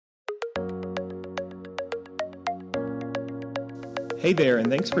Hey there, and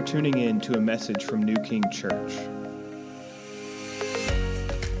thanks for tuning in to a message from New King Church.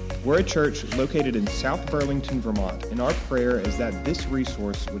 We're a church located in South Burlington, Vermont, and our prayer is that this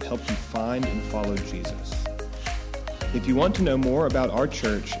resource would help you find and follow Jesus. If you want to know more about our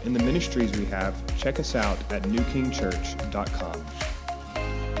church and the ministries we have, check us out at newkingchurch.com.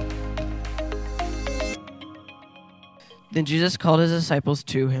 Then Jesus called his disciples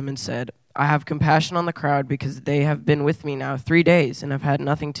to him and said, I have compassion on the crowd because they have been with me now 3 days and have had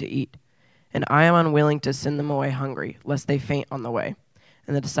nothing to eat. And I am unwilling to send them away hungry, lest they faint on the way.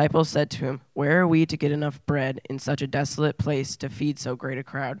 And the disciples said to him, Where are we to get enough bread in such a desolate place to feed so great a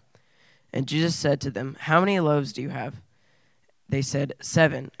crowd? And Jesus said to them, How many loaves do you have? They said,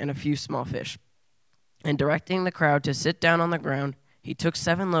 7, and a few small fish. And directing the crowd to sit down on the ground, he took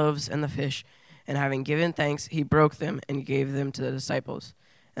 7 loaves and the fish, and having given thanks, he broke them and gave them to the disciples.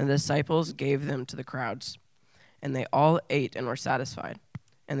 And the disciples gave them to the crowds. And they all ate and were satisfied.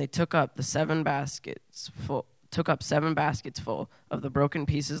 And they took up 7 baskets full of the broken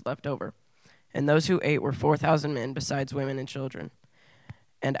pieces left over. And those who ate were 4,000 men, besides women and children.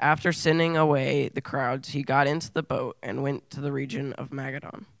 And after sending away the crowds, he got into the boat and went to the region of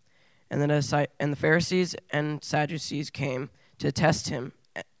Magadan. And the Pharisees and Sadducees came to test him.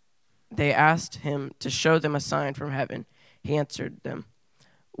 They asked him to show them a sign from heaven. He answered them,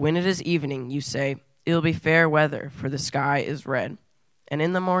 When it is evening, you say, It will be fair weather, for the sky is red. And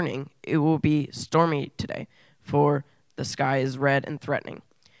in the morning, it will be stormy today, for the sky is red and threatening.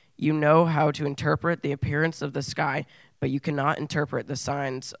 You know how to interpret the appearance of the sky, but you cannot interpret the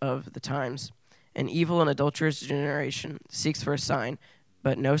signs of the times. An evil and adulterous generation seeks for a sign,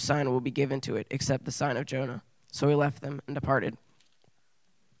 but no sign will be given to it except the sign of Jonah. So he left them and departed.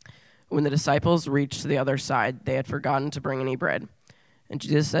 When the disciples reached the other side, they had forgotten to bring any bread. And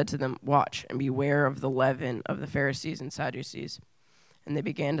Jesus said to them, Watch and beware of the leaven of the Pharisees and Sadducees. And they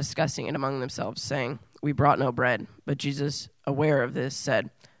began discussing it among themselves, saying, We brought no bread. But Jesus, aware of this, said,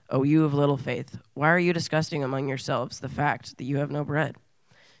 O you of little faith, why are you discussing among yourselves the fact that you have no bread?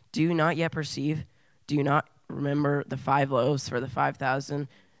 Do you not yet perceive? Do you not remember the 5 loaves for the 5,000,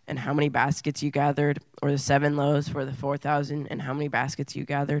 and how many baskets you gathered? Or the 7 loaves for the 4,000, and how many baskets you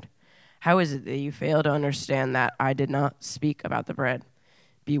gathered? How is it that you fail to understand that I did not speak about the bread?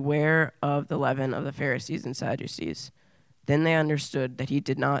 Beware of the leaven of the Pharisees and Sadducees. Then they understood that he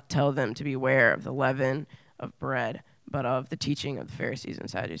did not tell them to beware of the leaven of bread, but of the teaching of the Pharisees and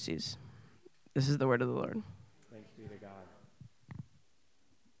Sadducees. This is the word of the Lord. Thanks be to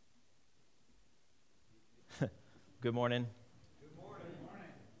God. Good morning. Good morning.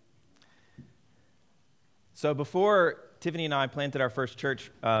 So before Tiffany and I planted our first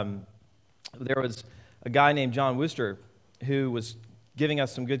church, there was a guy named John Wooster who was giving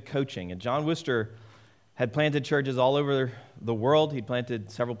us some good coaching. And John Wooster had planted churches all over the world. He'd planted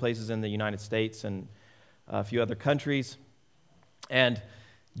several places in the United States and a few other countries. And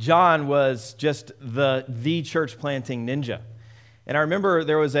John was just the church planting ninja. And I remember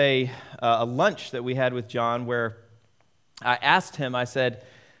there was a lunch that we had with John where I asked him, I said,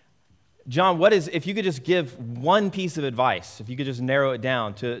 John, if you could just give one piece of advice, if you could just narrow it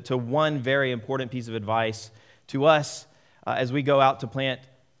down to one very important piece of advice to us as we go out to plant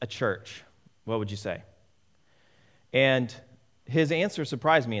a church, what would you say? And his answer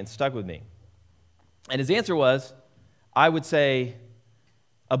surprised me and stuck with me. And his answer was, I would say,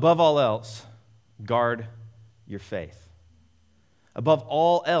 above all else, guard your faith. Above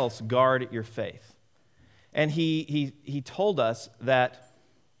all else, guard your faith. And he told us that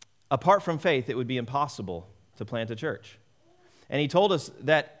apart from faith, it would be impossible to plant a church. And he told us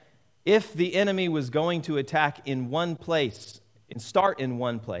that if the enemy was going to attack in one place and start in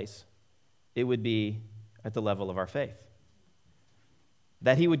one place, it would be at the level of our faith.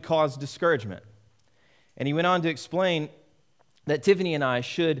 That he would cause discouragement. And he went on to explain that Tiffany and I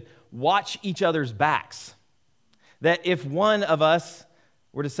should watch each other's backs. That if one of us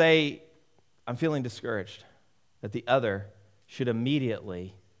were to say, I'm feeling discouraged, that the other should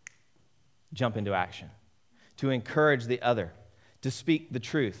immediately jump into action, to encourage the other, to speak the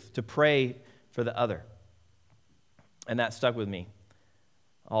truth, to pray for the other. And that stuck with me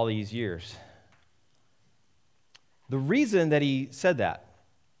all these years. The reason that he said that,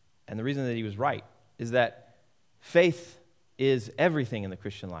 and the reason that he was right, is that faith is everything in the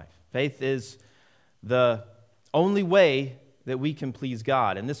Christian life. Faith is the only way that we can please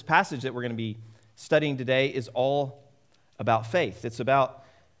God. And this passage that we're going to be studying today is all about faith. It's about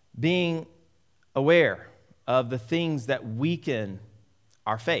being aware of the things that weaken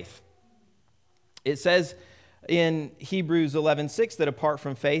our faith. It says in Hebrews 11:6 that apart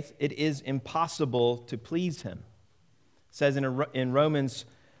from faith, it is impossible to please him. says in Romans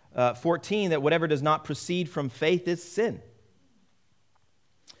 14 that whatever does not proceed from faith is sin.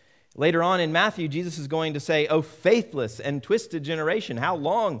 Later on in Matthew, Jesus is going to say, "O faithless and twisted generation, how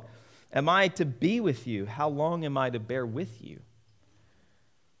long am I to be with you? How long am I to bear with you?"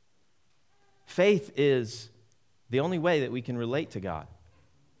 Faith is the only way that we can relate to God.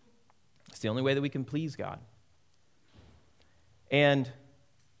 It's the only way that we can please God. And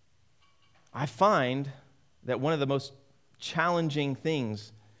I find that one of the most challenging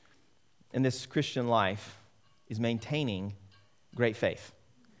things in this Christian life is maintaining great faith,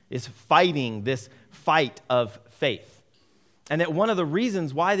 is fighting this fight of faith. And that one of the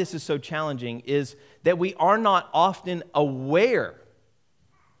reasons why this is so challenging is that we are not often aware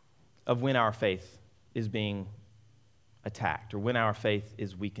of when our faith is being attacked or when our faith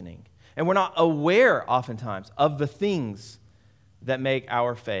is weakening. And we're not aware oftentimes of the things that make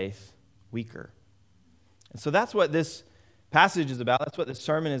our faith weaker. And so that's what this passage is about. That's what this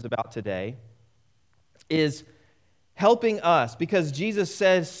sermon is about today, is helping us, because Jesus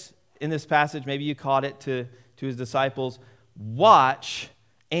says in this passage, maybe you caught it, to his disciples, watch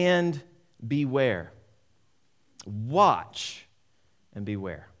and beware. Watch and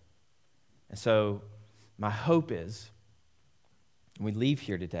beware. And so my hope is, when we leave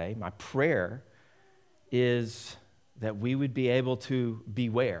here today, my prayer is that we would be able to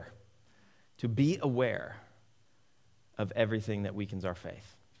beware, to be aware of everything that weakens our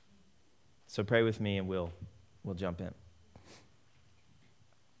faith. So pray with me and we'll jump in.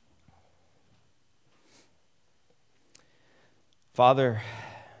 Father,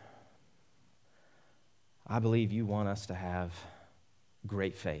 I believe you want us to have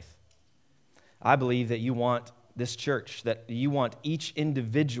great faith. I believe that you want this church, that you want each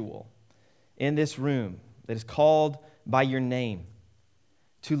individual in this room that is called by your name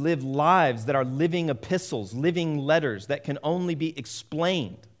to live lives that are living epistles, living letters that can only be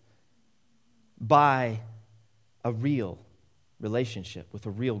explained by a real relationship with a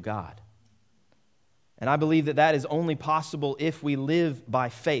real God. And I believe that that is only possible if we live by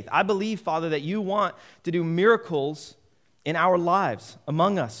faith. I believe, Father, that you want to do miracles in our lives,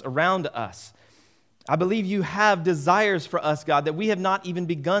 among us, around us. I believe you have desires for us, God, that we have not even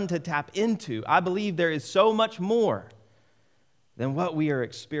begun to tap into. I believe there is so much more than what we are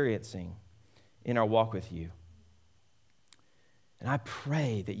experiencing in our walk with you. And I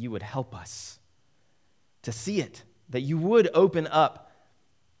pray that you would help us to see it, that you would open up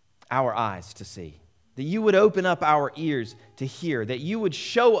our eyes to see, that you would open up our ears to hear, that you would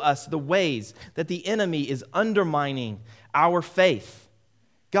show us the ways that the enemy is undermining our faith.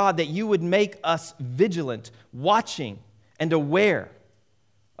 God, that you would make us vigilant, watching, and aware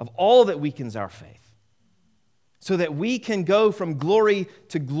of all that weakens our faith, so that we can go from glory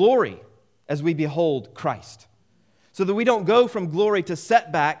to glory as we behold Christ. So that we don't go from glory to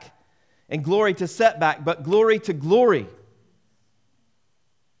setback and glory to setback, but glory to glory.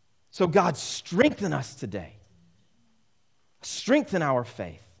 So God, strengthen us today. Strengthen our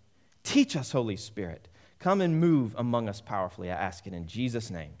faith. Teach us, Holy Spirit. Come and move among us powerfully. I ask it in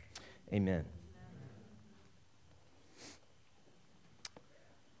Jesus' name. Amen.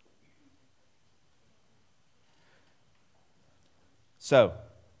 So,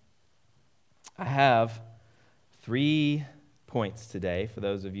 I have 3 points today for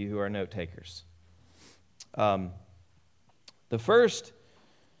those of you who are note takers. The first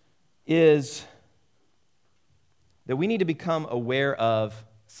is that we need to become aware of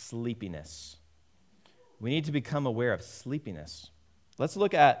sleepiness. We need to become aware of sleepiness. Let's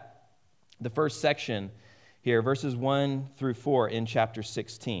look at the first section here, verses 1 through 4 in chapter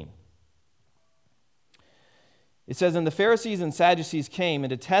 16. It says, "And the Pharisees and Sadducees came,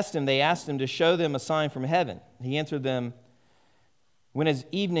 and to test him, they asked him to show them a sign from heaven. He answered them, 'When it's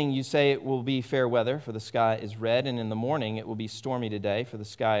evening, you say it will be fair weather, for the sky is red, and in the morning it will be stormy today, for the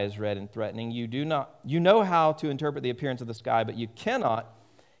sky is red and threatening. You know how to interpret the appearance of the sky, but you cannot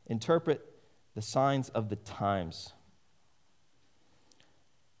interpret the signs of the times.'"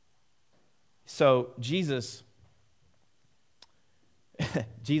 So Jesus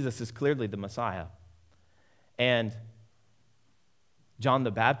is clearly the Messiah. And John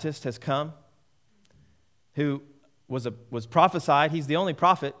the Baptist has come, who was prophesied. He's the only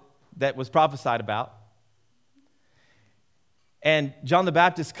prophet that was prophesied about. And John the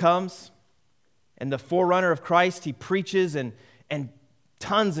Baptist comes, and the forerunner of Christ, he preaches, and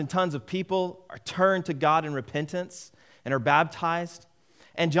tons and tons of people are turned to God in repentance and are baptized.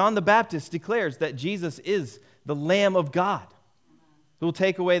 And John the Baptist declares that Jesus is the Lamb of God who will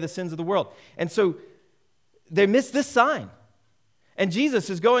take away the sins of the world. And so they miss this sign. And Jesus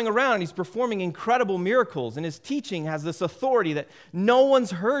is going around and he's performing incredible miracles, and his teaching has this authority that no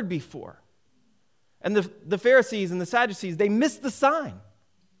one's heard before. And the Pharisees and the Sadducees, they miss the sign.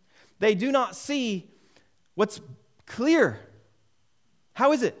 They do not see what's clear.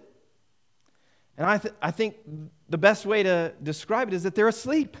 How is it? And I think the best way to describe it is that they're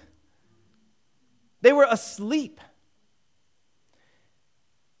asleep. They were asleep.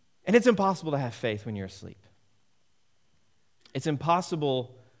 And it's impossible to have faith when you're asleep. It's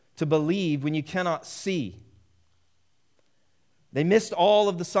impossible to believe when you cannot see. They missed all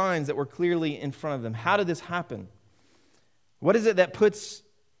of the signs that were clearly in front of them. How did this happen? What is it that puts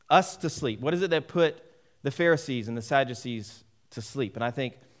us to sleep? What is it that put the Pharisees and the Sadducees to sleep? And I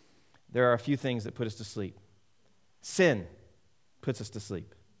think there are a few things that put us to sleep. Sin puts us to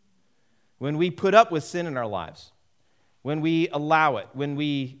sleep. When we put up with sin in our lives, when we allow it, when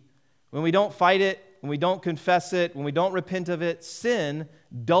we don't fight it, when we don't confess it, when we don't repent of it, sin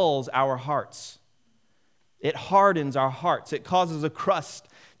dulls our hearts. It hardens our hearts. It causes a crust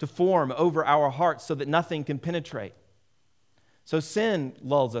to form over our hearts so that nothing can penetrate. So sin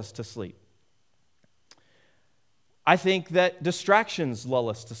lulls us to sleep. I think that distractions lull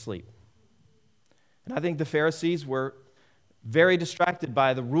us to sleep. And I think the Pharisees were very distracted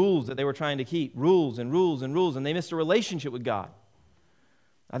by the rules that they were trying to keep. Rules and rules and rules, and they missed a relationship with God.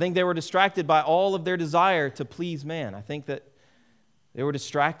 I think they were distracted by all of their desire to please man. I think that they were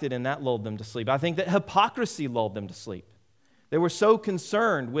distracted and that lulled them to sleep. I think that hypocrisy lulled them to sleep. They were so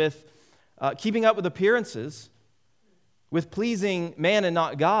concerned with keeping up with appearances, with pleasing man and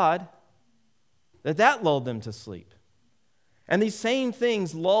not God, that lulled them to sleep. And these same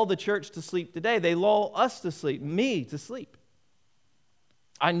things lull the church to sleep today. They lull us to sleep, me to sleep.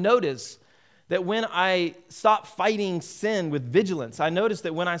 I notice that when I stop fighting sin with vigilance, I notice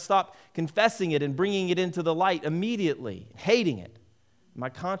that when I stop confessing it and bringing it into the light immediately, hating it, my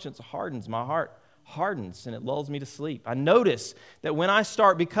conscience hardens, my heart hardens, and it lulls me to sleep. I notice that when I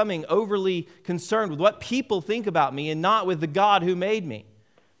start becoming overly concerned with what people think about me and not with the God who made me,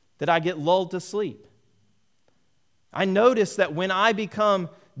 that I get lulled to sleep. I notice that when I become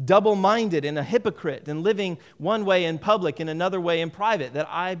double-minded and a hypocrite and living one way in public and another way in private, that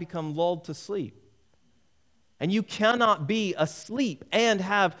I become lulled to sleep. And you cannot be asleep and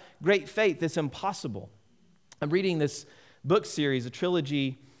have great faith. It's impossible. I'm reading this book series, a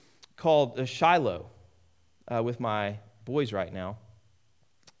trilogy called Shiloh, with my boys right now.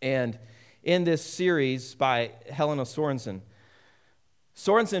 And in this series by Helena Sorensen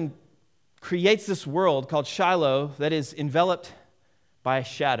creates this world called Shiloh that is enveloped by a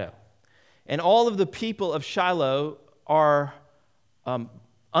shadow. And all of the people of Shiloh are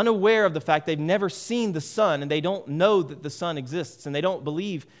unaware of the fact they've never seen the sun, and they don't know that the sun exists, and they don't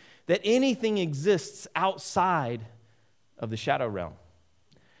believe that anything exists outside of the shadow realm.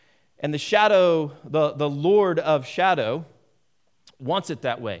 And the shadow, the Lord of Shadow, wants it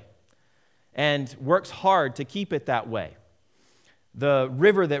that way and works hard to keep it that way. The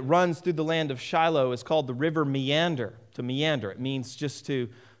river that runs through the land of Shiloh is called the river Meander. To meander, it means just to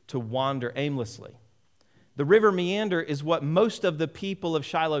wander aimlessly. The river Meander is what most of the people of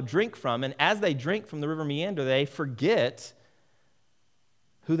Shiloh drink from, and as they drink from the river Meander, they forget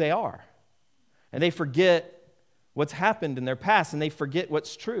who they are. And they forget what's happened in their past, and they forget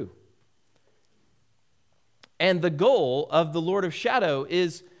what's true. And the goal of the Lord of Shadow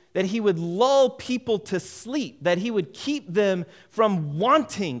is that he would lull people to sleep, that he would keep them from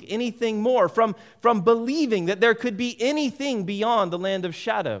wanting anything more, from believing that there could be anything beyond the land of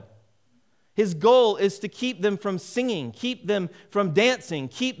shadow. His goal is to keep them from singing, keep them from dancing,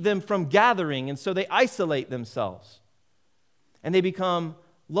 keep them from gathering, and so they isolate themselves. And they become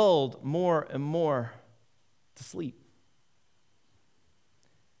lulled more and more to sleep.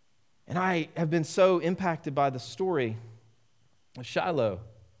 And I have been so impacted by the story of Shiloh,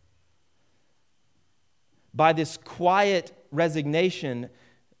 by this quiet resignation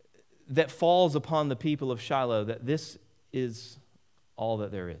that falls upon the people of Shiloh, that this is all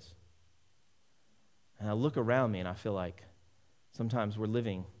that there is. And I look around me and I feel like sometimes we're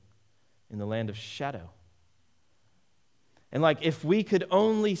living in the land of shadow. And like if we could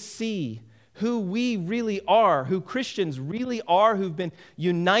only see who we really are, who Christians really are, who've been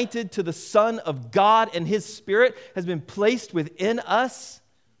united to the Son of God and His Spirit has been placed within us.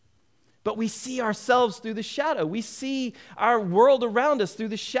 But we see ourselves through the shadow. We see our world around us through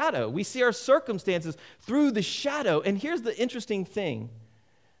the shadow. We see our circumstances through the shadow. And here's the interesting thing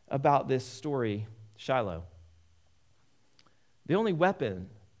about this story, Shiloh. The only weapon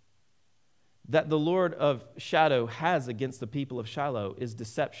that the Lord of Shadow has against the people of Shiloh is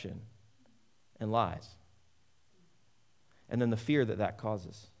deception and lies. and then the fear that that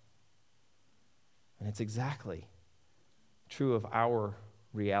causes. And it's exactly true of our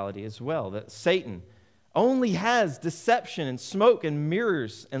reality as well, that Satan only has deception and smoke and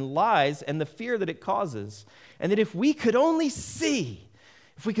mirrors and lies and the fear that it causes. And that if we could only see,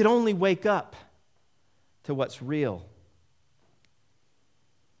 if we could only wake up to what's real.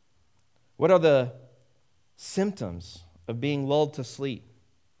 What are the symptoms of being lulled to sleep?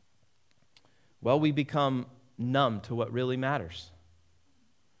 Well, we become numb to what really matters.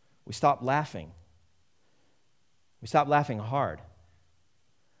 We stop laughing. We stop laughing hard.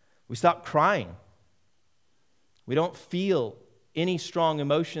 We stop crying. We don't feel any strong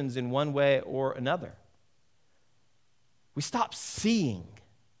emotions in one way or another. We stop seeing.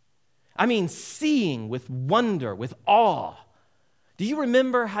 I mean, seeing with wonder, with awe. Do you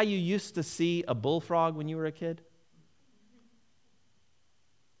remember how you used to see a bullfrog when you were a kid?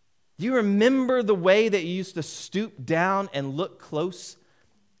 Do you remember the way that you used to stoop down and look close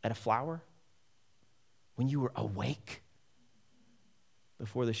at a flower when you were awake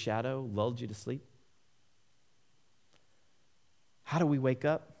before the shadow lulled you to sleep? How do we wake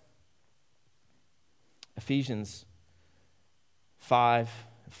up? Ephesians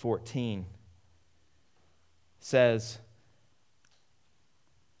 5:14 says,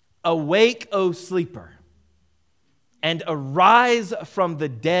 "Awake, O sleeper, and arise from the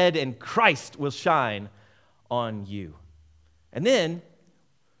dead, and Christ will shine on you." And then,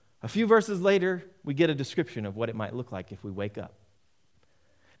 a few verses later, we get a description of what it might look like if we wake up.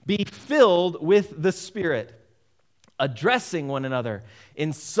 "Be filled with the Spirit, addressing one another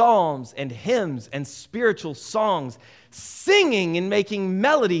in psalms and hymns and spiritual songs, singing and making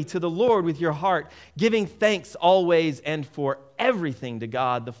melody to the Lord with your heart, giving thanks always and for everything to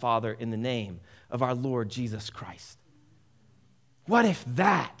God the Father in the name of our Lord Jesus Christ." What if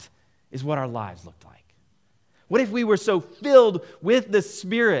that is what our lives looked like? What if we were so filled with the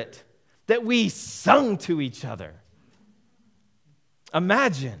Spirit that we sung to each other?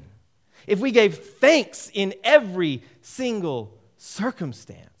 Imagine if we gave thanks in every single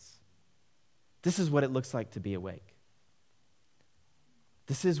circumstance. This is what it looks like to be awake.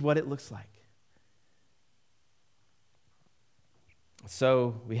 This is what it looks like.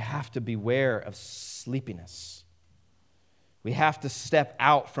 So we have to beware of sleepiness. We have to step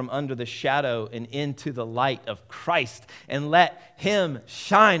out from under the shadow and into the light of Christ and let Him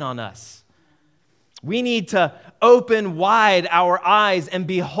shine on us. We need to open wide our eyes and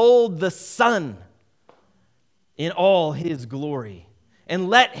behold the Son in all His glory. And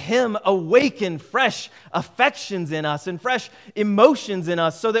let Him awaken fresh affections in us and fresh emotions in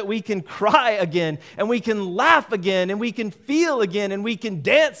us so that we can cry again and we can laugh again and we can feel again and we can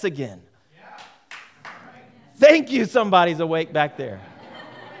dance again. Thank you, somebody's awake back there.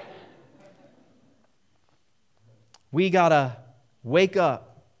 We got to wake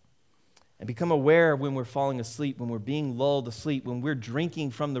up and become aware when we're falling asleep, when we're being lulled to sleep, when we're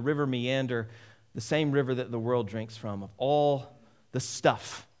drinking from the river Meander, the same river that the world drinks from, of all the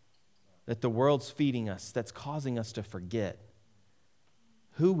stuff that the world's feeding us that's causing us to forget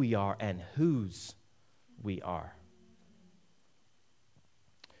who we are and whose we are.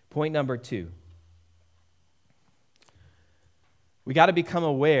 Point number 2. We got to become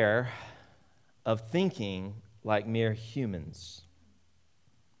aware of thinking like mere humans.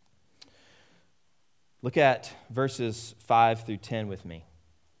 Look at verses 5 through 10 with me.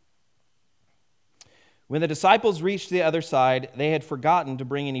 When the disciples reached the other side, they had forgotten to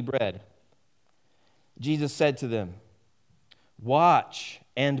bring any bread. Jesus said to them, "Watch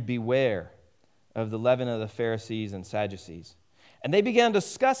and beware of the leaven of the Pharisees and Sadducees." And they began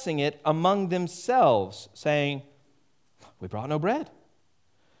discussing it among themselves, saying, "We brought no bread."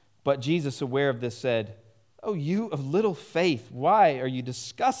 But Jesus, aware of this, said, "Oh, you of little faith, why are you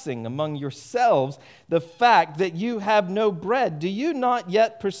discussing among yourselves the fact that you have no bread? Do you not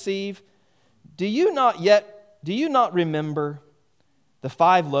yet perceive? Do you not remember the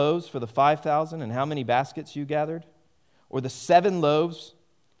 5 loaves for the 5,000 and how many baskets you gathered? Or the 7 loaves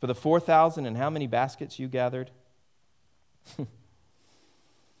for the 4,000 and how many baskets you gathered? Do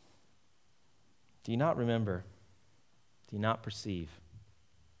you not remember? Do you not perceive?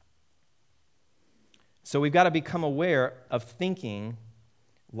 So we've got to become aware of thinking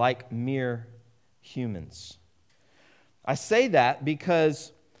like mere humans. I say that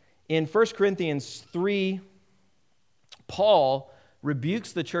because in 1 Corinthians 3, Paul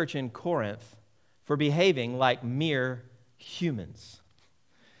rebukes the church in Corinth for behaving like mere humans.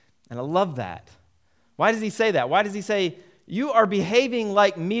 And I love that. Why does he say that? Why does he say, you are behaving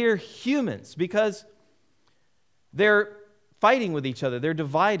like mere humans? Because they're fighting with each other. They're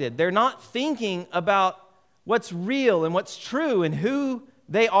divided. They're not thinking about what's real and what's true and who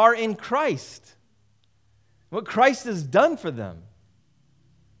they are in Christ, what Christ has done for them.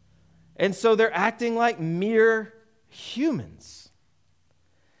 And so they're acting like mere humans.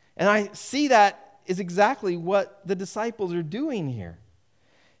 And I see that is exactly what the disciples are doing here.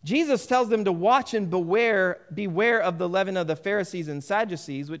 Jesus tells them to watch and beware of the leaven of the Pharisees and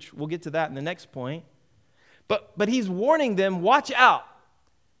Sadducees, which we'll get to that in the next point. But he's warning them, watch out.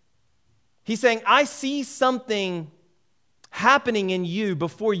 He's saying, I see something happening in you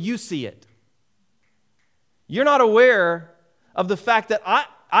before you see it. You're not aware of the fact that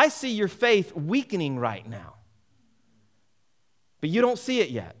I see your faith weakening right now. But you don't see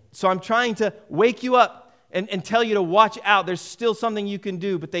it yet. So I'm trying to wake you up and tell you to watch out. There's still something you can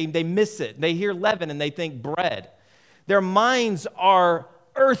do, but they miss it. They hear leaven and they think bread. Their minds are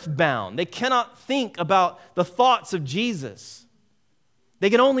earthbound. They cannot think about the thoughts of Jesus. They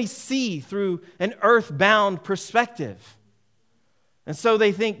can only see through an earthbound perspective. And so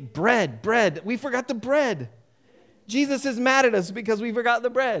they think, bread. We forgot the bread. Jesus is mad at us because we forgot the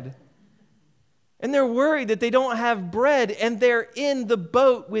bread. And they're worried that they don't have bread, and they're in the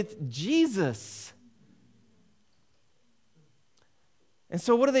boat with Jesus. And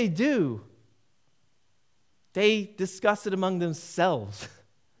so what do? They discuss it among themselves.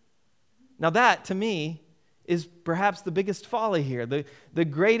 Now that, to me, is perhaps the biggest folly here, the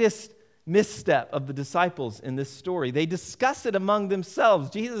greatest misstep of the disciples in this story. They discuss it among themselves.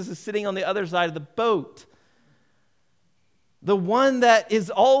 Jesus is sitting on the other side of the boat. The one that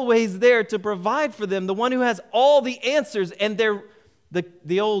is always there to provide for them, the one who has all the answers, and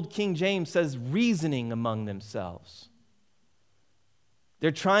the old King James says reasoning among themselves.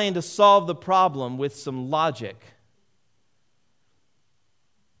 They're trying to solve the problem with some logic.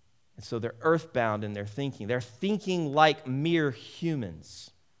 And so they're earthbound in their thinking. They're thinking like mere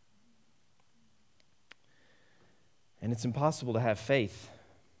humans. And it's impossible to have faith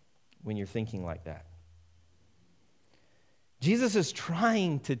when you're thinking like that. Jesus is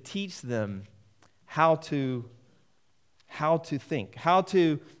trying to teach them how to think, how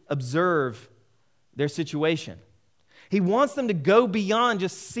to observe their situation. He wants them to go beyond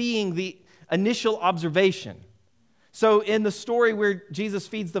just seeing the initial observation. So in the story where Jesus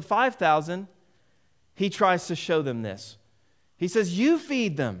feeds the 5,000, he tries to show them this. He says, you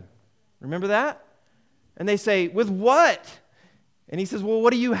feed them. Remember that? And they say, with what? And he says, well,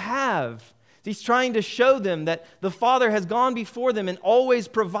 what do you have? He's trying to show them that the Father has gone before them and always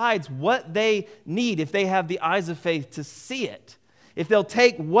provides what they need if they have the eyes of faith to see it. If they'll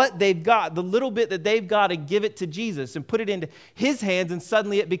take what they've got, the little bit that they've got, and give it to Jesus and put it into his hands, and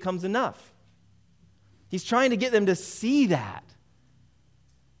suddenly it becomes enough. He's trying to get them to see that.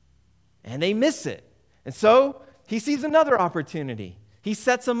 And they miss it. And so he sees another opportunity. He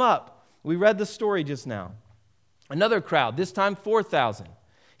sets them up. We read the story just now. Another crowd, this time 4,000.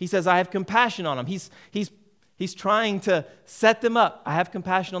 He says, I have compassion on them. He's trying to set them up. I have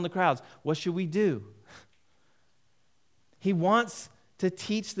compassion on the crowds. What should we do? He wants to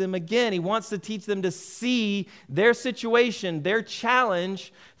teach them again. He wants to teach them to see their situation, their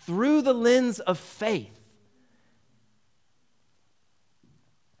challenge, through the lens of faith.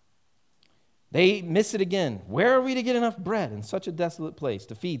 They miss it again. Where are we to get enough bread in such a desolate place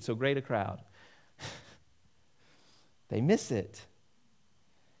to feed so great a crowd? They miss it.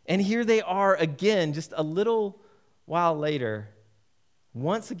 And here they are again, just a little while later.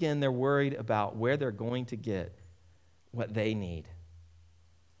 Once again, they're worried about where they're going to get what they need.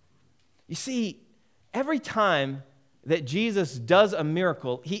 You see, every time that Jesus does a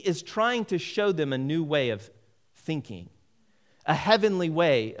miracle, he is trying to show them a new way of thinking, a heavenly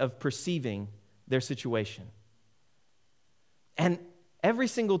way of perceiving their situation. And every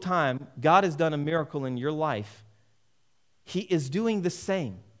single time God has done a miracle in your life, he is doing the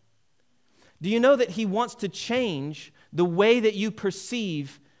same. Do you know that he wants to change the way that you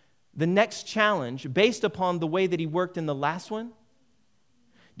perceive the next challenge based upon the way that he worked in the last one?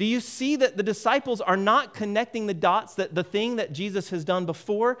 Do you see that the disciples are not connecting the dots, that the thing that Jesus has done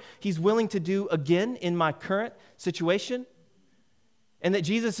before, he's willing to do again in my current situation? And that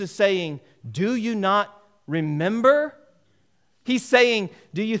Jesus is saying, do you not remember? He's saying,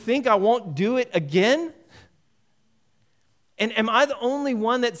 do you think I won't do it again? And am I the only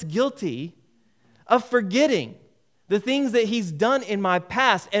one that's guilty of forgetting the things that he's done in my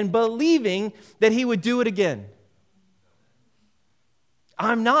past and believing that he would do it again?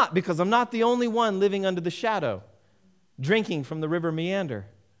 I'm not, because I'm not the only one living under the shadow, drinking from the river Meander.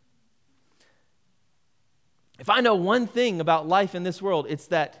 If I know one thing about life in this world, it's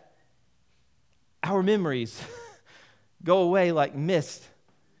that our memories go away like mist.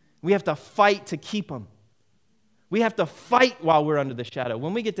 We have to fight to keep them. We have to fight while we're under the shadow.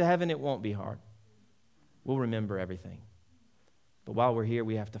 When we get to heaven, it won't be hard. We'll remember everything. But while we're here,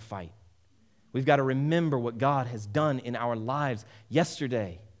 we have to fight. We've got to remember what God has done in our lives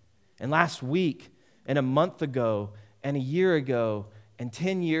yesterday and last week and a month ago and a year ago and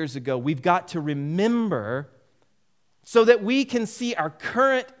 10 years ago. We've got to remember so that we can see our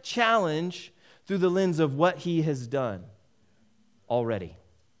current challenge through the lens of what He has done already.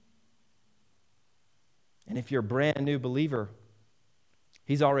 And if you're a brand new believer,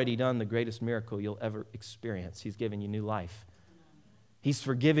 He's already done the greatest miracle you'll ever experience. He's given you new life. He's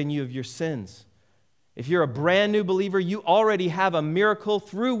forgiven you of your sins. If you're a brand new believer, you already have a miracle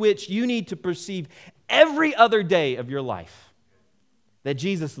through which you need to perceive every other day of your life. That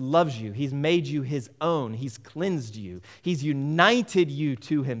Jesus loves you. He's made you His own. He's cleansed you. He's united you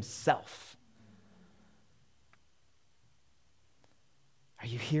to Himself. Are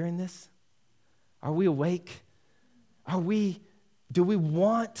you hearing this? Are we awake? Do we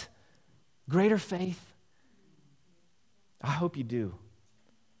want greater faith? I hope you do.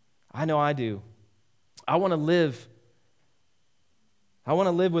 I know I do. I want to live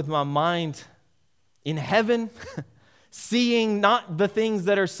with my mind in heaven, seeing not the things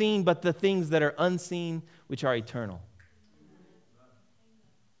that are seen, but the things that are unseen, which are eternal.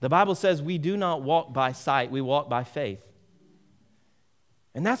 The Bible says we do not walk by sight, we walk by faith.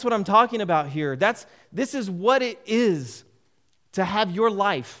 And that's what I'm talking about here. This is what it is to have your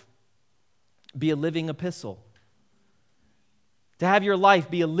life be a living epistle. To have your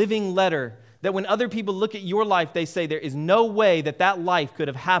life be a living letter that when other people look at your life, they say there is no way that life could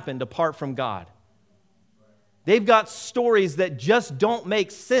have happened apart from God. They've got stories that just don't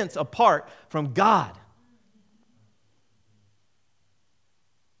make sense apart from God.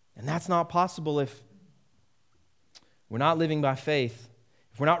 And that's not possible if we're not living by faith,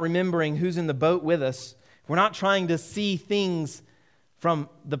 if we're not remembering who's in the boat with us, if we're not trying to see things from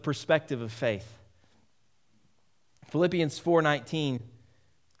the perspective of faith. Philippians 4:19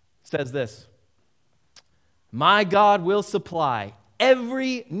 says this, "My God will supply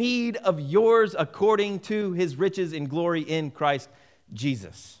every need of yours according to His riches in glory in Christ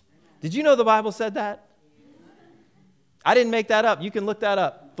Jesus." Did you know the Bible said that? I didn't make that up. You can look that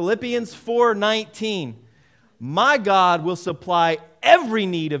up. Philippians 4:19. My God will supply every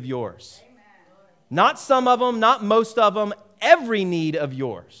need of yours. Not some of them, not most of them, every need of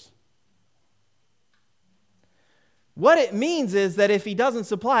yours. What it means is that if He doesn't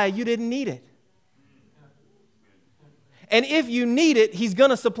supply, you didn't need it. And if you need it, He's going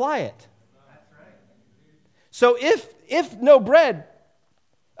to supply it. So if no bread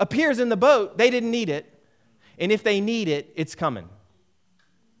appears in the boat, they didn't need it. And if they need it, it's coming.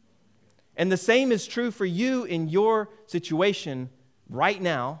 And the same is true for you in your situation right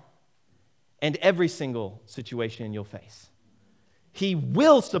now and every single situation you'll face. He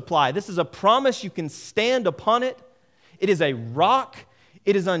will supply. This is a promise. You can stand upon it. It is a rock.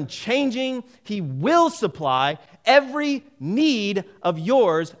 It is unchanging. He will supply every need of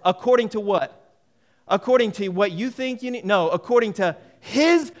yours according to what? According to what you think you need? No, according to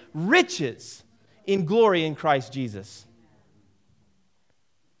His riches in glory in Christ Jesus.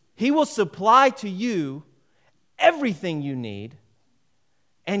 He will supply to you everything you need.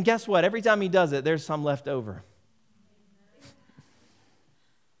 And guess what? Every time He does it, there's some left over.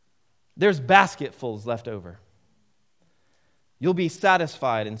 There's basketfuls left over. You'll be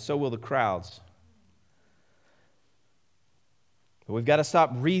satisfied, and so will the crowds. But we've got to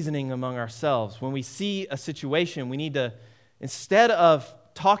stop reasoning among ourselves. When we see a situation, we need to, instead of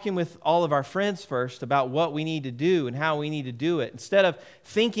talking with all of our friends first about what we need to do and how we need to do it, instead of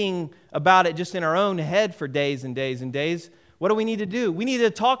thinking about it just in our own head for days and days and days, what do we need to do? We need to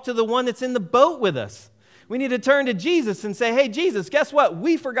talk to the one that's in the boat with us. We need to turn to Jesus and say, "Hey, Jesus, guess what?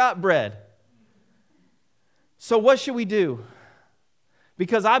 We forgot bread. So what should we do?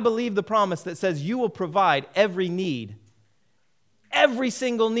 Because I believe the promise that says you will provide every need, every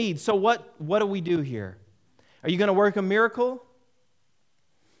single need." So what do we do here? Are you going to work a miracle?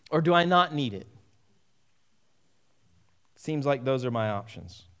 Or do I not need it? Seems like those are my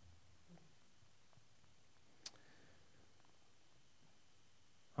options.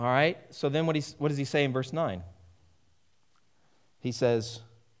 All right, so then what does he say in verse 9? He says,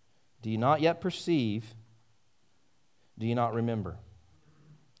 "Do you not yet perceive? Do you not remember?"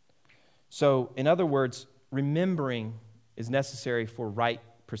 So, in other words, remembering is necessary for right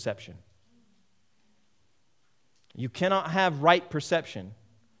perception. You cannot have right perception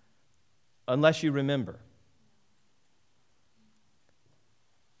unless you remember.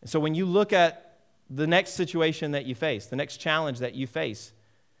 And so when you look at the next situation that you face, the next challenge that you face,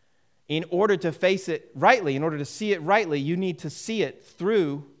 in order to face it rightly, in order to see it rightly, you need to see it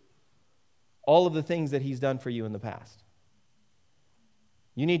through all of the things that he's done for you in the past.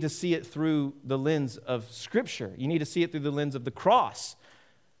 You need to see it through the lens of Scripture. You need to see it through the lens of the cross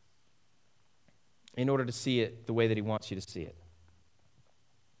in order to see it the way that he wants you to see it.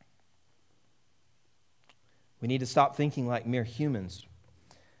 We need to stop thinking like mere humans.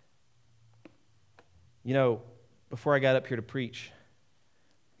 You know, before I got up here to preach,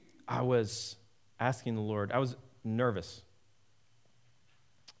 I was asking the Lord, I was nervous.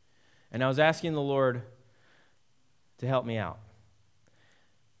 And I was asking the Lord to help me out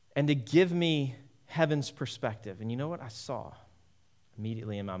and to give me heaven's perspective. And you know what I saw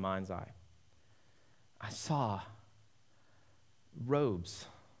immediately in my mind's eye? I saw robes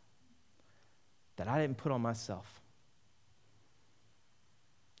that I didn't put on myself.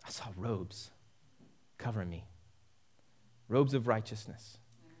 I saw robes covering me. Robes of righteousness.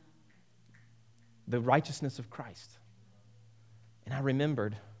 The righteousness of Christ. And I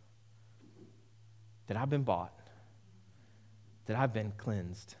remembered that I've been bought, that I've been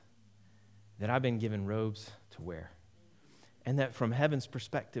cleansed, that I've been given robes to wear, and that from heaven's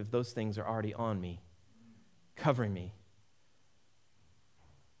perspective, those things are already on me, covering me.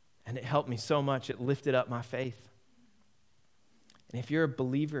 And it helped me so much, it lifted up my faith. And if you're a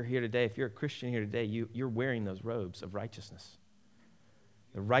believer here today, if you're a Christian here today, you're wearing those robes of righteousness.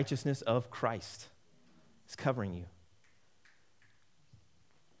 The righteousness of Christ is covering you.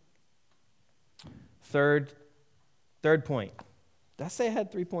 Third point. Did I say I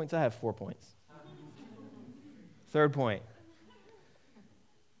had 3 points? I have 4 points. Third point.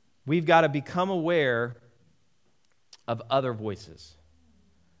 We've got to become aware of other voices.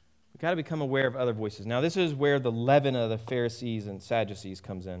 We've got to become aware of other voices. Now, this is where the leaven of the Pharisees and Sadducees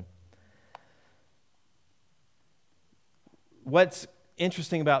comes in. What's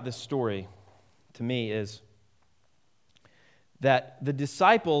interesting about this story to me is that the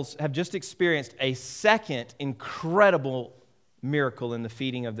disciples have just experienced a second incredible miracle in the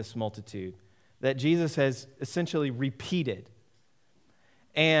feeding of this multitude that Jesus has essentially repeated.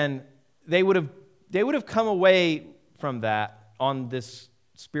 And they would have come away from that on this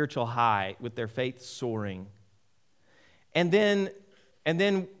spiritual high with their faith soaring. And then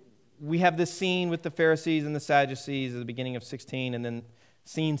we have this scene with the Pharisees and the Sadducees at the beginning of 16, and then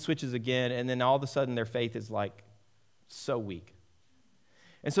scene switches again, and then all of a sudden their faith is like so weak.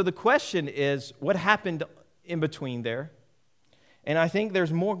 And so the question is, what happened in between there? And I think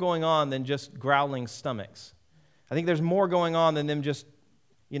there's more going on than just growling stomachs. I think there's more going on than them just,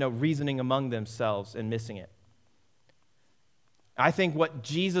 reasoning among themselves and missing it. I think what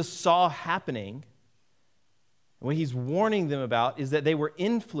Jesus saw happening, what he's warning them about, is that they were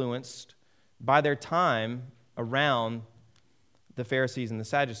influenced by their time around the Pharisees and the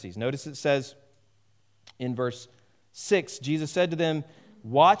Sadducees. Notice it says in verse 6, Jesus said to them,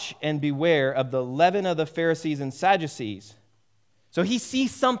 "Watch and beware of the leaven of the Pharisees and Sadducees." So he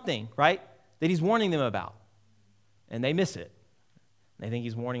sees something, right, that he's warning them about, and they miss it. They think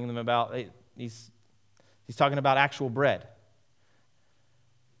he's warning them about, he's talking about actual bread.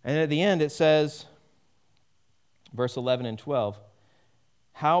 And at the end it says, verse 11 and 12,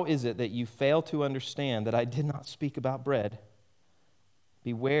 "How is it that you fail to understand that I did not speak about bread?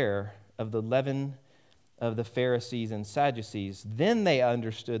 Beware of the leaven of the Pharisees and Sadducees." Then they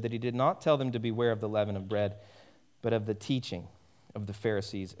understood that he did not tell them to beware of the leaven of bread, but of the teaching of the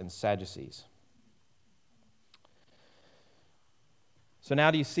Pharisees and Sadducees. So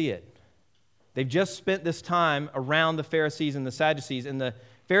now do you see it? They've just spent this time around the Pharisees and the Sadducees, and the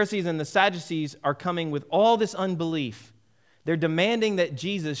Pharisees and the Sadducees are coming with all this unbelief. They're demanding that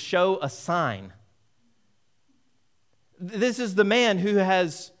Jesus show a sign. This is the man who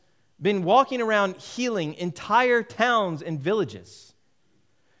has been walking around healing entire towns and villages.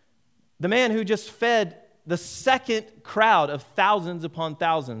 The man who just fed the second crowd of thousands upon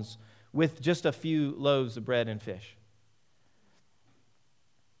thousands with just a few loaves of bread and fish.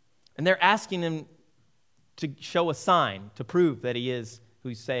 And they're asking him to show a sign to prove that he is who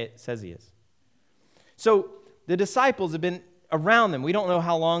he says he is. So the disciples have been around them. We don't know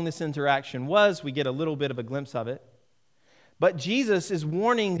how long this interaction was. We get a little bit of a glimpse of it. But Jesus is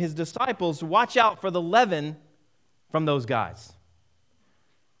warning his disciples to watch out for the leaven from those guys.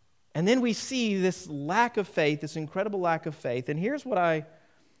 And then we see this lack of faith, this incredible lack of faith. And here's what I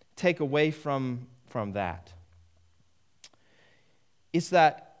take away from that. It's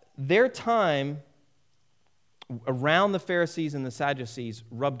that their time around the Pharisees and the Sadducees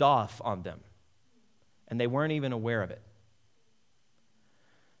rubbed off on them, and they weren't even aware of it.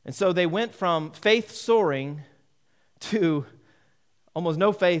 And so they went from faith soaring to almost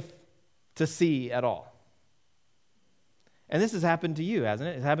no faith to see at all. And this has happened to you, hasn't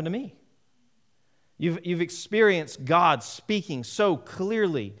it? It's happened to me. You've experienced God speaking so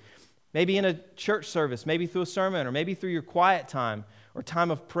clearly, maybe in a church service, maybe through a sermon, or maybe through your quiet time or time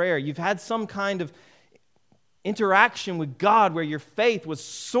of prayer. You've had some kind of interaction with God where your faith was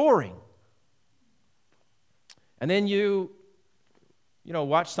soaring. And then you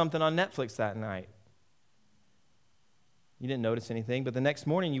watched something on Netflix that night. You didn't notice anything, but the next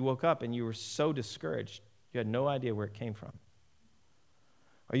morning you woke up and you were so discouraged. You had no idea where it came from.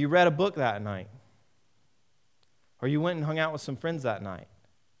 Or you read a book that night. Or you went and hung out with some friends that night.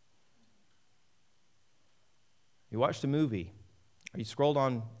 You watched a movie. Or you scrolled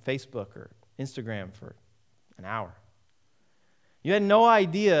on Facebook or Instagram for an hour. You had no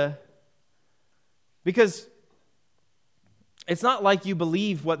idea, because it's not like you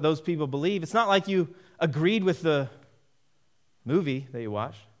believe what those people believe. It's not like you agreed with the movie that you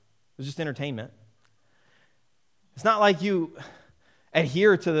watched. It was just entertainment. It's not like you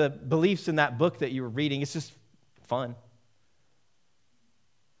adhere to the beliefs in that book that you were reading. It's just fun.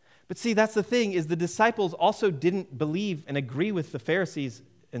 But see, that's the thing, is the disciples also didn't believe and agree with the Pharisees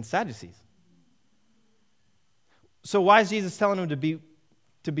and Sadducees. So why is Jesus telling them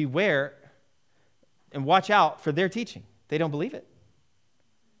to beware and watch out for their teaching? They don't believe it.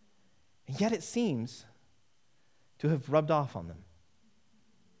 And yet it seems to have rubbed off on them.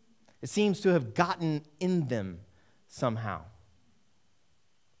 It seems to have gotten in them somehow.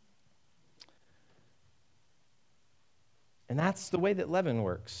 And that's the way that leaven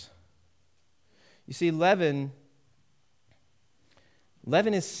works. You see, leaven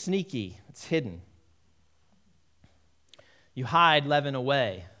is sneaky. It's hidden. You hide leaven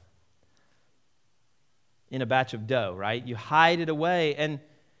away in a batch of dough, right? You hide it away,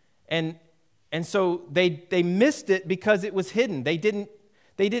 and so they missed it because it was hidden. They didn't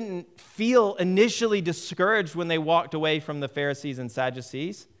feel initially discouraged when they walked away from the Pharisees and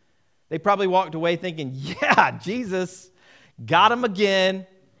Sadducees. They probably walked away thinking, yeah, Jesus got him again,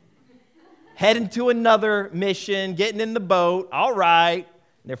 heading to another mission, getting in the boat, all right.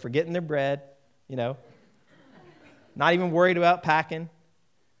 And they're forgetting their bread, not even worried about packing.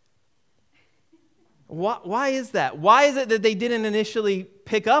 Why is that? Why is it that they didn't initially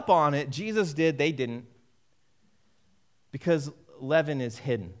pick up on it? Jesus did, they didn't. Because leaven is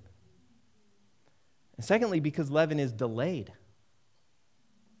hidden. And secondly, because leaven is delayed.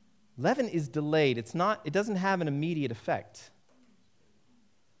 Leaven is delayed. It doesn't have an immediate effect.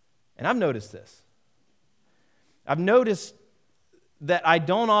 And I've noticed this. I've noticed that I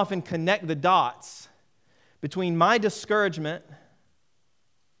don't often connect the dots between my discouragement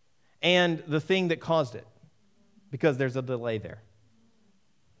and the thing that caused it, because there's a delay there.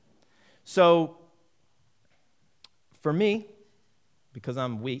 So, for me, because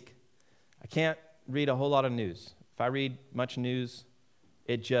I'm weak, I can't read a whole lot of news. If I read much news,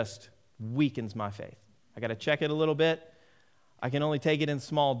 it just weakens my faith. I got to check it a little bit. I can only take it in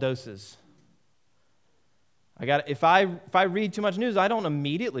small doses. If I read too much news, I don't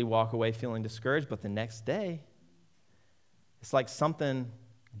immediately walk away feeling discouraged, but the next day, it's like something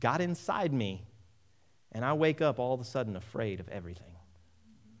got inside me, and I wake up all of a sudden afraid of everything.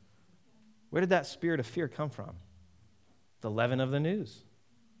 Where did that spirit of fear come from? The leaven of the news,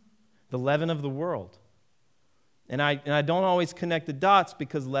 the leaven of the world. And I don't always connect the dots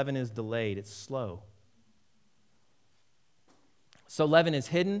because leaven is delayed. It's slow. So leaven is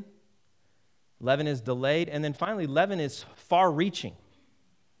hidden, leaven is delayed, and then finally leaven is far-reaching.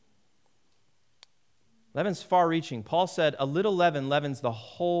 Leaven's far-reaching. Paul said, a little leaven leavens the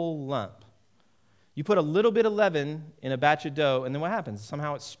whole lump. You put a little bit of leaven in a batch of dough, and then what happens?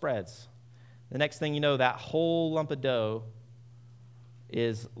 Somehow it spreads. The next thing you know, that whole lump of dough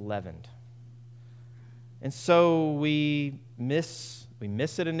is leavened. And so we miss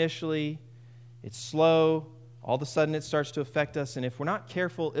it initially. It's slow. All of a sudden it starts to affect us, and if we're not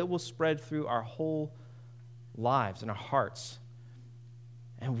careful, it will spread through our whole lives and our hearts.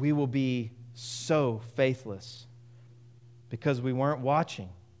 And we will be so faithless because we weren't watching.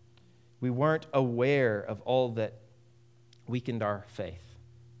 We weren't aware of all that weakened our faith.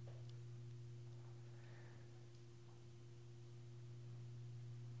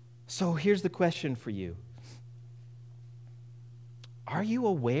 So here's the question for you. Are you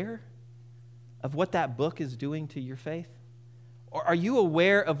aware of what that book is doing to your faith? Or are you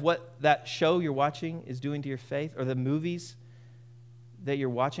aware of what that show you're watching is doing to your faith, or the movies that you're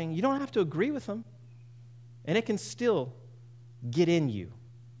watching? You don't have to agree with them, and it can still get in you.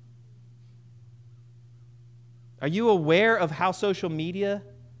 Are you aware of how social media...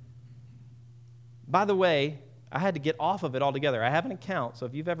 By the way, I had to get off of it altogether. I have an account, so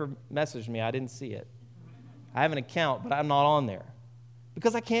if you've ever messaged me, I didn't see it. I have an account, but I'm not on there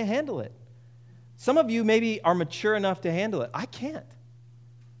because I can't handle it. Some of you maybe are mature enough to handle it. I can't.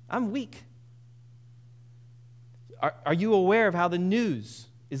 I'm weak. Are you aware of how the news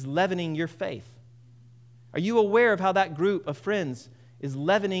is leavening your faith? Are you aware of how that group of friends is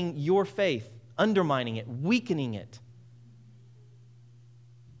leavening your faith, undermining it, weakening it?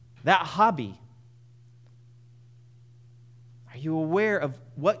 That hobby. Are you aware of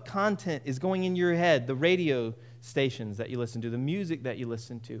what content is going in your head, the radio stations that you listen to, the music that you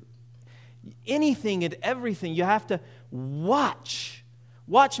listen to? Anything and everything you have to watch.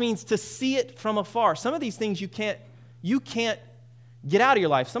 Watch means to see it from afar. Some of these things you can't get out of your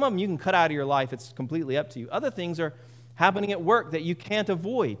life. Some of them you can cut out of your life. It's completely up to you. Other things are happening at work that you can't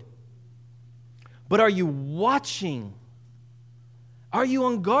avoid. But are you watching? Are you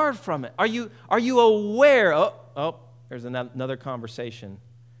on guard from it? Are you aware? Oh, there's another conversation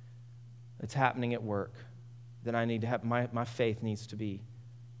that's happening at work that I need to have. My faith needs to be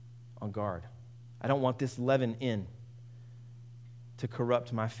on guard. I don't want this leaven in to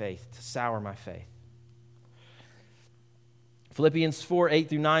corrupt my faith, to sour my faith. Philippians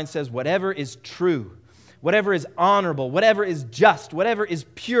 4:8-9 says, whatever is true, whatever is honorable, whatever is just, whatever is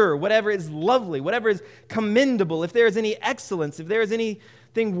pure, whatever is lovely, whatever is commendable, if there is any excellence, if there is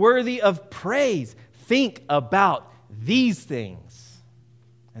anything worthy of praise, think about these things.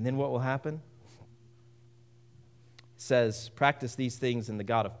 And then what will happen? It says, practice these things and the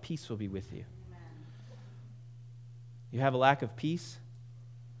God of peace will be with you. Amen. You have a lack of peace?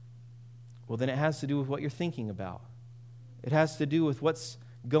 Well, then it has to do with what you're thinking about. It has to do with what's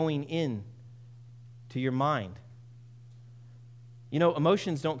going in to your mind. You know,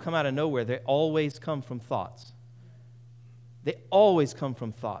 emotions don't come out of nowhere. They always come from thoughts. They always come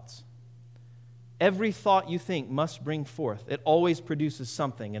from thoughts. Every thought you think must bring forth. It always produces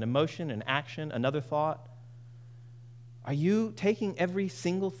something, an emotion, an action, another thought. Are you taking every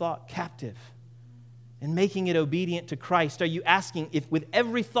single thought captive and making it obedient to Christ? Are you asking if with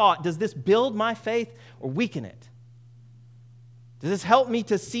every thought, does this build my faith or weaken it? Does this help me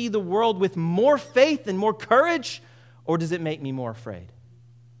to see the world with more faith and more courage, or does it make me more afraid?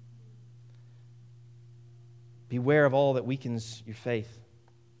 Beware of all that weakens your faith.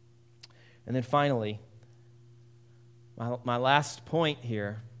 And then finally, my last point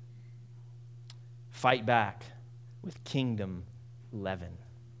here, fight back with kingdom leaven.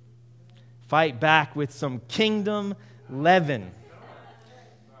 Fight back with some kingdom leaven.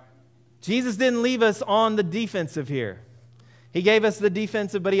 Jesus didn't leave us on the defensive here. He gave us the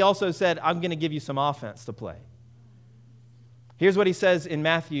defensive, but he also said, I'm going to give you some offense to play. Here's what he says in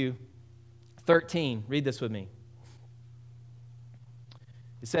Matthew 13. Read this with me.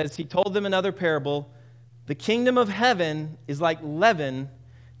 It says, he told them another parable. The kingdom of heaven is like leaven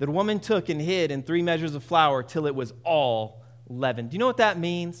that a woman took and hid in 3 measures of flour till it was all leavened. Do you know what that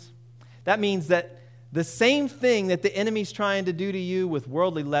means? That means that the same thing that the enemy's trying to do to you with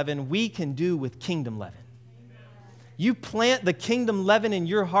worldly leaven, we can do with kingdom leaven. You plant the kingdom leaven in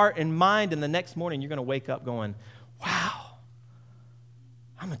your heart and mind, and the next morning you're going to wake up going, wow,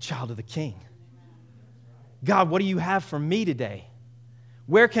 I'm a child of the King. God, what do you have for me today?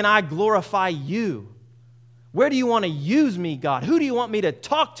 Where can I glorify you? Where do you want to use me, God? Who do you want me to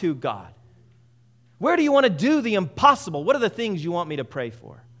talk to, God? Where do you want to do the impossible? What are the things you want me to pray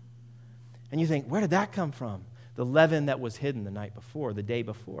for? And you think, where did that come from? The leaven that was hidden the night before, the day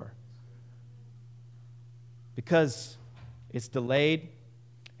before. Because it's delayed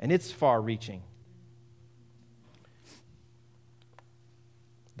and it's far-reaching.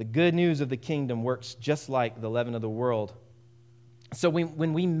 The good news of the kingdom works just like the leaven of the world. So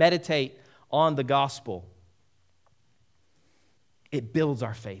when we meditate on the gospel, it builds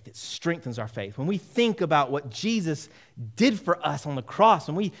our faith. It strengthens our faith. When we think about what Jesus did for us on the cross,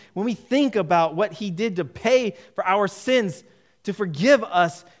 when we think about what he did to pay for our sins, to forgive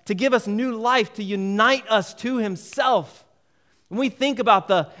us, to give us new life, to unite us to himself. When we think about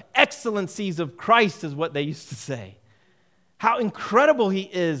the excellencies of Christ, is what they used to say. How incredible he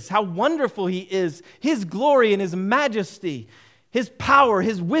is, how wonderful he is, his glory and his majesty, his power,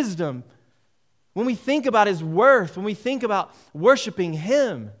 his wisdom. When we think about his worth, when we think about worshiping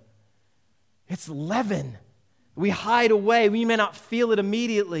him, it's leaven. We hide away. We may not feel it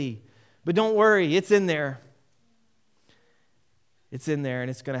immediately, but don't worry, it's in there. It's in there and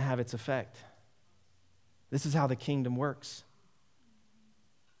it's going to have its effect. This is how the kingdom works.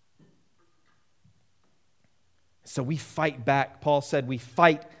 So we fight back. Paul said we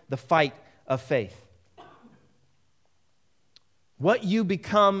fight the fight of faith. What you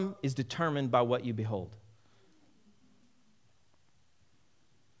become is determined by what you behold.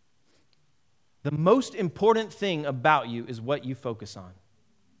 The most important thing about you is what you focus on.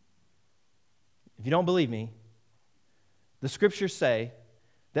 If you don't believe me, the scriptures say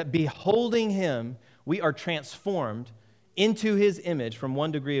that beholding him, we are transformed into his image from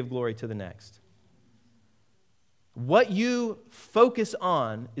one degree of glory to the next. What you focus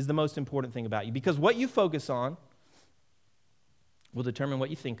on is the most important thing about you, because what you focus on will determine what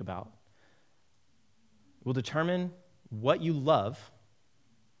you think about, will determine what you love,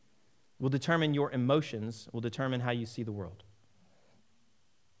 will determine your emotions, will determine how you see the world.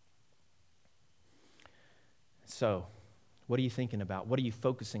 So, what are you thinking about? What are you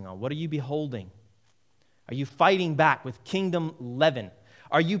focusing on? What are you beholding? Are you fighting back with kingdom leaven?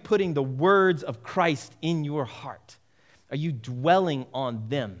 Are you putting the words of Christ in your heart? Are you dwelling on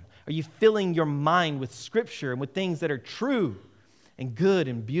them? Are you filling your mind with Scripture and with things that are true and good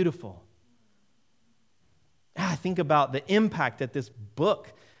and beautiful? I think about the impact that this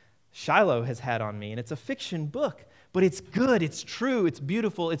book, Shiloh, has had on me. And it's a fiction book, but it's good, it's true, it's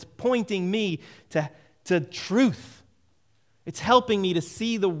beautiful. It's pointing me to truth. It's helping me to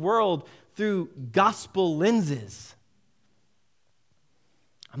see the world through gospel lenses.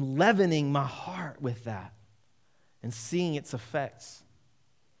 I'm leavening my heart with that and seeing its effects.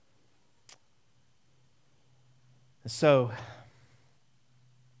 So,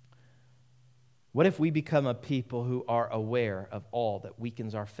 what if we become a people who are aware of all that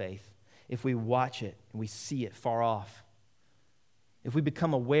weakens our faith? If we watch it and we see it far off? If we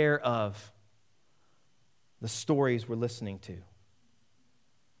become aware of the stories we're listening to,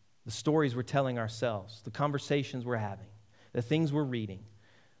 the stories we're telling ourselves, the conversations we're having, the things we're reading,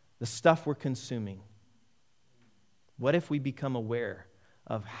 the stuff we're consuming. What if we become aware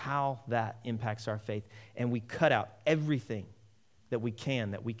of how that impacts our faith and we cut out everything that we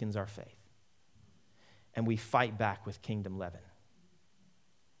can that weakens our faith and we fight back with kingdom leaven?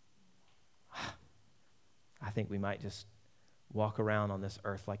 I think we might just walk around on this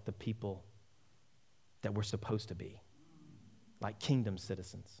earth like the people that we're supposed to be, like kingdom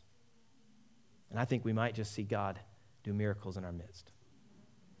citizens. And I think we might just see God do miracles in our midst.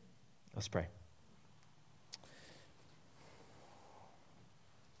 Let's pray.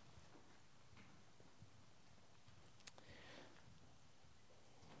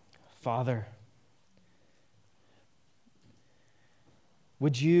 Father,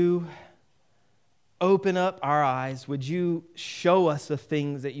 would you open up our eyes? Would you show us the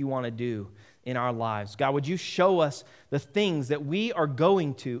things that you want to do in our lives? God, would you show us the things that we are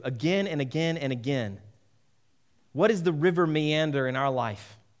going to again and again and again? What is the river meander in our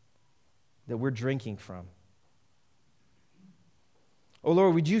life that we're drinking from? Oh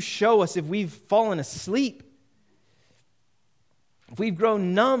Lord, would you show us if we've fallen asleep, if we've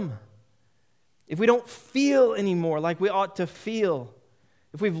grown numb, if we don't feel anymore like we ought to feel,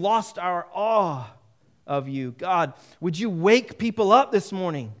 if we've lost our awe of you. God, would you wake people up this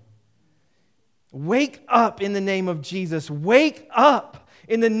morning? Wake up in the name of Jesus. Wake up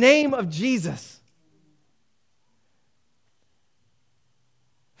in the name of Jesus.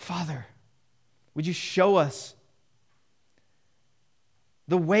 Father, would you show us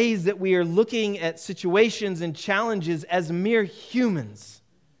the ways that we are looking at situations and challenges as mere humans,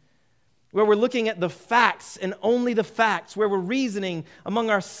 where we're looking at the facts and only the facts, where we're reasoning among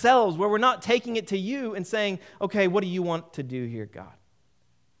ourselves, where we're not taking it to you and saying, okay, what do you want to do here, God?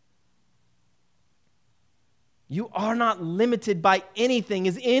 You are not limited by anything.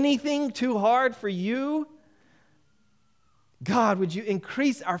 Is anything too hard for you? God, would you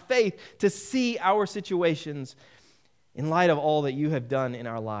increase our faith to see our situations in light of all that you have done in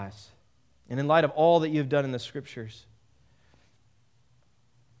our lives and in light of all that you have done in the Scriptures?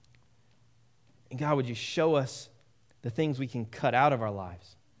 And God, would you show us the things we can cut out of our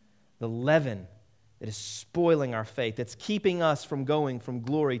lives, the leaven that is spoiling our faith, that's keeping us from going from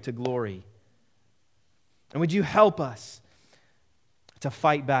glory to glory. And would you help us to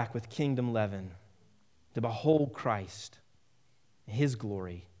fight back with kingdom leaven, to behold Christ, His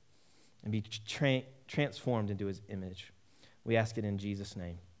glory, and be transformed into His image. We ask it in Jesus'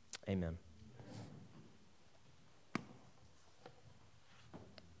 name. Amen.